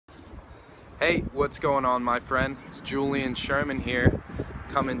Hey, what's going on, my friend? It's Julian Sherman here,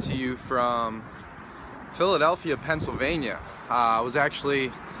 coming to you from Philadelphia, Pennsylvania. I was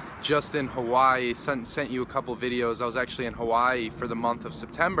actually just in Hawaii, sent you a couple videos. I was actually in Hawaii for the month of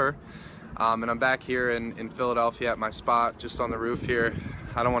September, and I'm back here in Philadelphia at my spot, just on the roof here.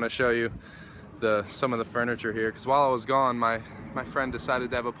 I don't want to show you some of the furniture here, because while I was gone, my friend decided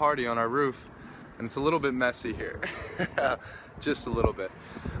to have a party on our roof, and it's a little bit messy here. Just a little bit.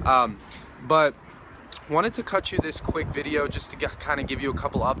 But wanted to cut you this quick video just to kind of give you a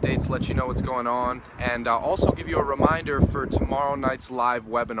couple updates, let you know what's going on, and also give you a reminder for tomorrow night's live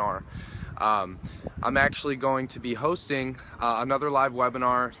webinar. I'm actually going to be hosting another live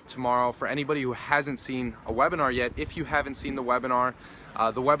webinar tomorrow for anybody who hasn't seen a webinar yet. If you haven't seen the webinar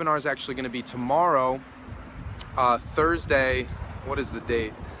is actually going to be tomorrow, Thursday. What is the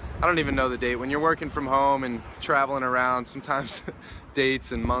date? I don't even know the date. When you're working from home and traveling around, sometimes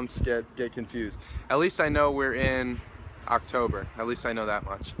dates and months get confused. At least I know we're in October. At least I know that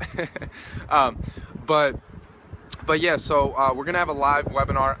much. But yeah, so we're gonna have a live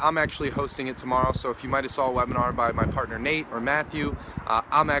webinar. I'm actually hosting it tomorrow, so if you might have saw a webinar by my partner Nate or Matthew,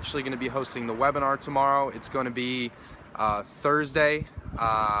 I'm actually gonna be hosting the webinar tomorrow. It's gonna be Thursday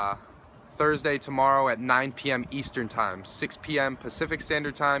tomorrow at 9 p.m. Eastern Time, 6 p.m. Pacific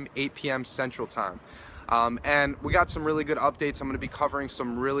Standard Time, 8 p.m. Central Time. And we got some really good updates. I'm going to be covering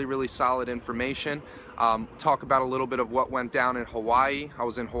some really solid information. Talk about a little bit of what went down in Hawaii. I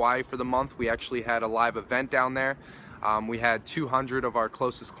was in Hawaii for the month. We actually had a live event down there. We had 200 of our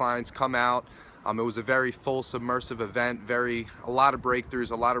closest clients come out. It was a very full submersive event, a lot of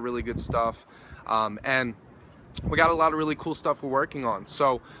breakthroughs, a lot of really good stuff. And we got a lot of really cool stuff we're working on.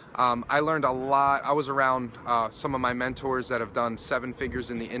 So I learned a lot. I was around some of my mentors that have done 7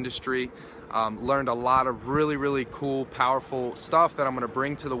 figures in the industry. Learned a lot of really cool, powerful stuff that I'm going to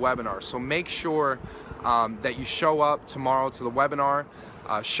bring to the webinar. So make sure that you show up tomorrow to the webinar.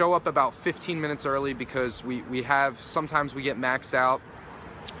 Show up about 15 minutes early, because sometimes we get maxed out.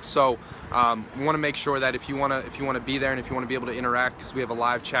 So we want to make sure that if you want to be there and if you want to be able to interact, because we have a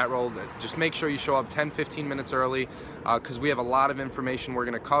live chat role, that just make sure you show up 10-15 minutes early, because we have a lot of information we're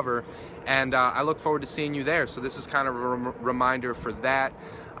going to cover, and I look forward to seeing you there. So this is kind of a reminder for that.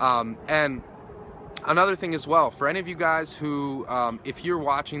 And another thing as well, for any of you guys who, if you're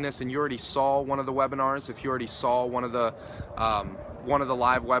watching this and you already saw one of the webinars, if you already saw one of the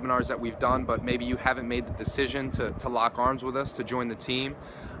live webinars that we've done, but maybe you haven't made the decision to lock arms with us, to join the team,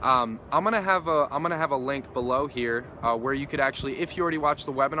 I'm gonna have a link below here where you could actually, if you already watched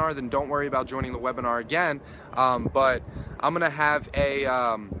the webinar, then don't worry about joining the webinar again. But I'm gonna have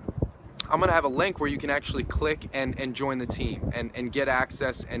a link where you can actually click and join the team and get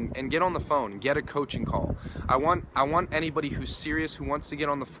access and get on the phone, get a coaching call. I want anybody who's serious, who wants to get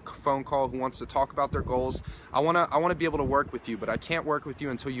on the phone call, who wants to talk about their goals. I want to be able to work with you, but I can't work with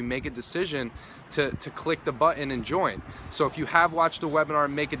you until you make a decision to click the button and join. So if you have watched the webinar,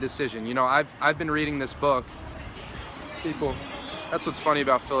 make a decision. You know, I've been reading this book. That's what's funny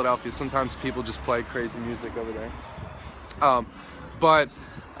about Philadelphia. Sometimes people just play crazy music over there.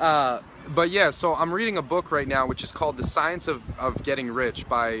 But yeah, so I'm reading a book right now which is called The Science of Getting Rich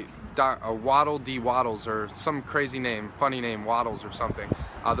by Waddle D. Waddles, or some crazy name, funny name, Waddles or something.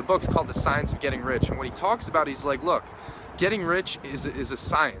 The book's called The Science of Getting Rich, and what he talks about, he's like, look, getting rich is a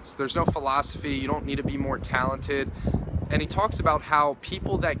science. There's no philosophy. You don't need to be more talented. And he talks about how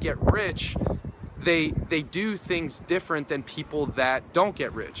people that get rich, they do things different than people that don't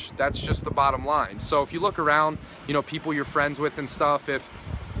get rich. That's just the bottom line. So if you look around, you know, people you're friends with and stuff,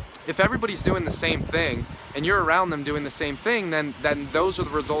 if everybody's doing the same thing and you're around them doing the same thing, then those are the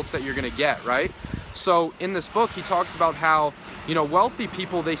results that you're gonna get, right? So in this book, he talks about how, you know, wealthy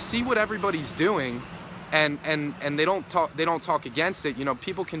people, they see what everybody's doing and they don't talk against it. You know,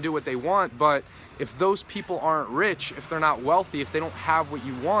 people can do what they want, but if those people aren't rich, if they're not wealthy, if they don't have what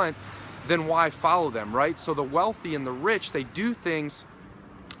you want, then why follow them, right? So the wealthy and the rich, they do things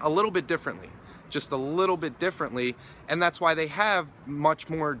a little bit differently. Just a little bit differently, and that's why they have much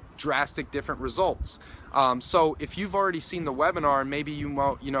more drastic different results. So if you've already seen the webinar, maybe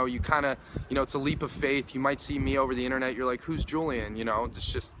you kind of, it's a leap of faith. You might see me over the internet, you're like, who's Julian? You know,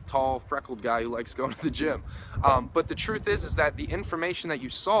 it's just tall, freckled guy who likes going to the gym. But the truth is that the information that you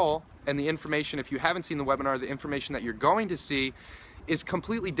saw, and the information, if you haven't seen the webinar, the information that you're going to see is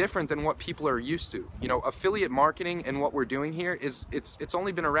completely different than what people are used to. You know, affiliate marketing and what we're doing here it's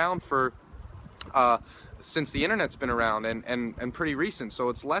only been around for since the internet's been around, and pretty recent. So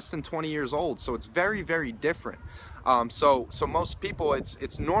it's less than 20 years old. So it's very, very different. So most people,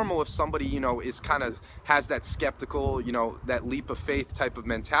 it's normal if somebody, you know, is kind of has that skeptical, you know, that leap of faith type of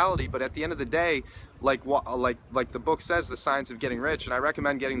mentality. But at the end of the day, like the book says, The Science of Getting Rich, and I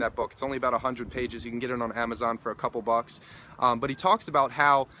recommend getting that book. It's only about 100 pages. You can get it on Amazon for a couple bucks. But he talks about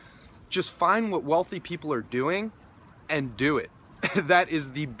how just find what wealthy people are doing and do it. That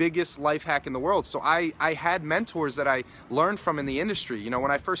is the biggest life hack in the world. So I had mentors that I learned from in the industry. You know, when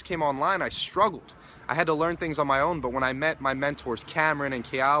I first came online, I struggled. I had to learn things on my own, but when I met my mentors, Cameron and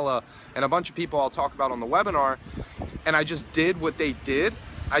Keala, and a bunch of people I'll talk about on the webinar, and I just did what they did,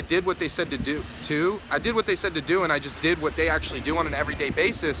 I did what they said to do too. I did what they said to do, and I just did what they actually do on an everyday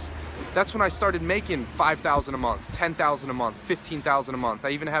basis. That's when I started making $5,000 a month, $10,000 a month, $15,000 a month.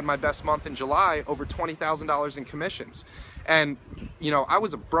 I even had my best month in July, over $20,000 in commissions. And you know, I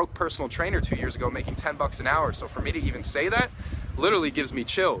was a broke personal trainer 2 years ago making 10 bucks an hour. So for me to even say that literally gives me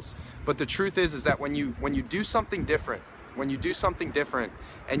chills. But the truth is that when you do something different,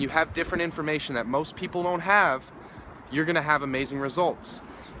 and you have different information that most people don't have, you're gonna have amazing results.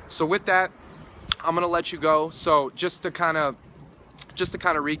 So with that, I'm gonna let you go. So just to kind of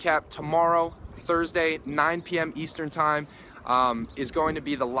recap, tomorrow, Thursday, 9 p.m. Eastern time, is going to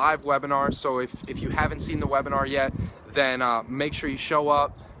be the live webinar. So if you haven't seen the webinar yet, then make sure you show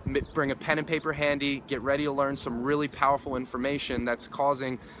up, bring a pen and paper handy, get ready to learn some really powerful information that's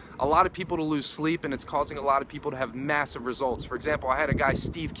causing a lot of people to lose sleep, and it's causing a lot of people to have massive results. For example, I had a guy,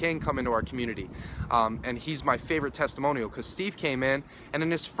 Steve King, come into our community, and he's my favorite testimonial because Steve came in, and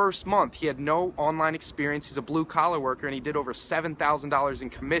in his first month, he had no online experience. He's a blue-collar worker, and he did over $7,000 in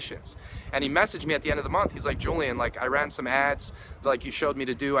commissions. And he messaged me at the end of the month. He's like, Julian, like, I ran some ads like you showed me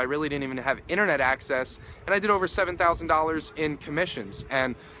to do. I really didn't even have internet access, and I did over $7,000 in commissions.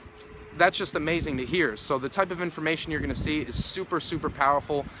 And that's just amazing to hear. So the type of information you're going to see is super, super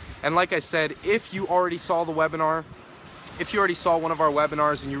powerful. And like I said, if you already saw the webinar, if you already saw one of our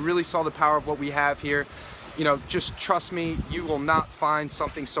webinars and you really saw the power of what we have here, you know, just trust me, you will not find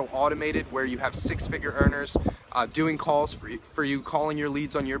something so automated where you have six-figure earners doing calls for you, calling your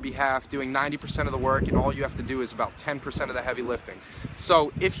leads on your behalf, doing 90% of the work, and all you have to do is about 10% of the heavy lifting.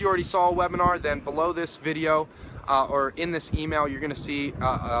 So if you already saw a webinar, then below this video, or in this email, you're going to see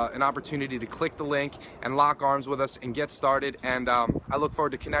an opportunity to click the link and lock arms with us and get started. And I look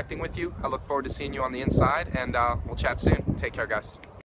forward to connecting with you. I look forward to seeing you on the inside, and we'll chat soon. Take care, guys.